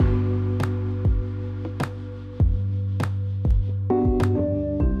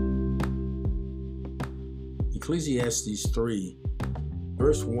Ecclesiastes 3,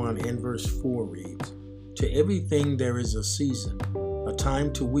 verse 1 and verse 4 reads, "To everything there is a season, a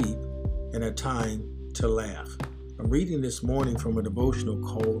time to weep, and a time to laugh." I'm reading this morning from a devotional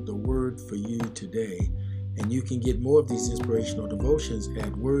called The Word for You Today, and you can get more of these inspirational devotions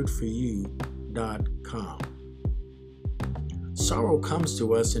at wordforyou.com. Sorrow comes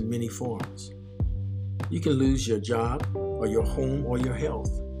to us in many forms. You can lose your job or your home or your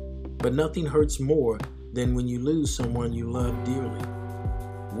health, but nothing hurts more than when you lose someone you love dearly.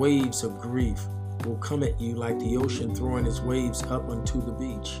 Waves of grief will come at you like the ocean throwing its waves up onto the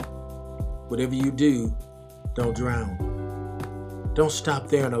beach. Whatever you do, don't drown. Don't stop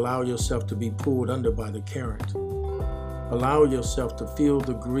there and allow yourself to be pulled under by the current. Allow yourself to feel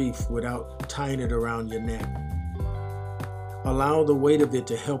the grief without tying it around your neck. Allow the weight of it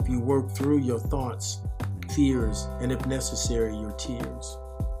to help you work through your thoughts, fears, and if necessary, your tears.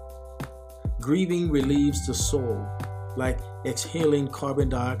 Grieving relieves the soul, like exhaling carbon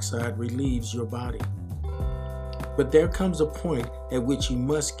dioxide relieves your body. But there comes a point at which you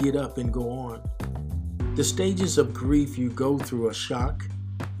must get up and go on. The stages of grief you go through are shock,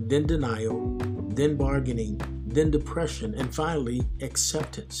 then denial, then bargaining, then depression, and finally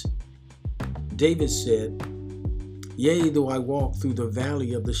acceptance. David said, "Yea, though I walk through the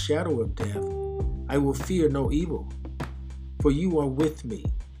valley of the shadow of death, I will fear no evil, for you are with me.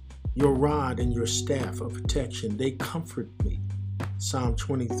 Your rod and your staff of protection, they comfort me." Psalm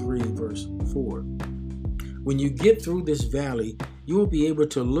 23, verse 4. When you get through this valley, you will be able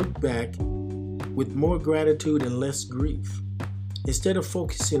to look back with more gratitude and less grief. Instead of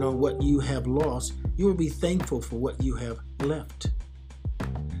focusing on what you have lost, you will be thankful for what you have left.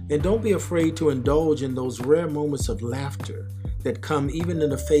 And don't be afraid to indulge in those rare moments of laughter that come even in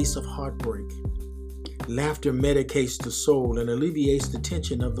the face of heartbreak. Laughter medicates the soul and alleviates the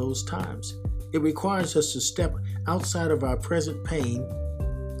tension of those times. It requires us to step outside of our present pain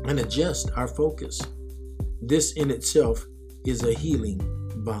and adjust our focus. This in itself is a healing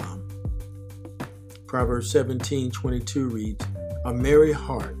balm. Proverbs 17:22 reads, "A merry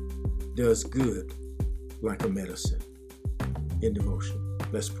heart does good like a medicine." In devotion,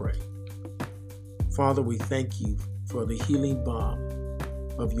 let's pray. Father, we thank you for the healing balm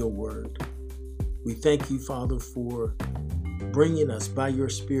of your word. We thank you, Father, for bringing us by your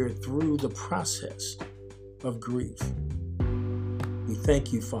Spirit through the process of grief. We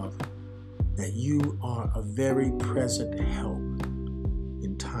thank you, Father, that you are a very present help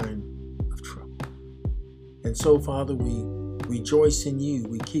in time of trouble. And so, Father, we rejoice in you.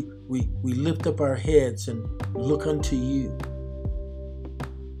 We lift up our heads and look unto you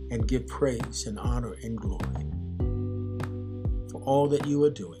and give praise and honor and glory for all that you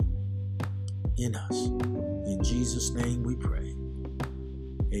are doing in us. In Jesus' name we pray.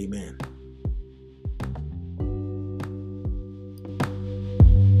 Amen.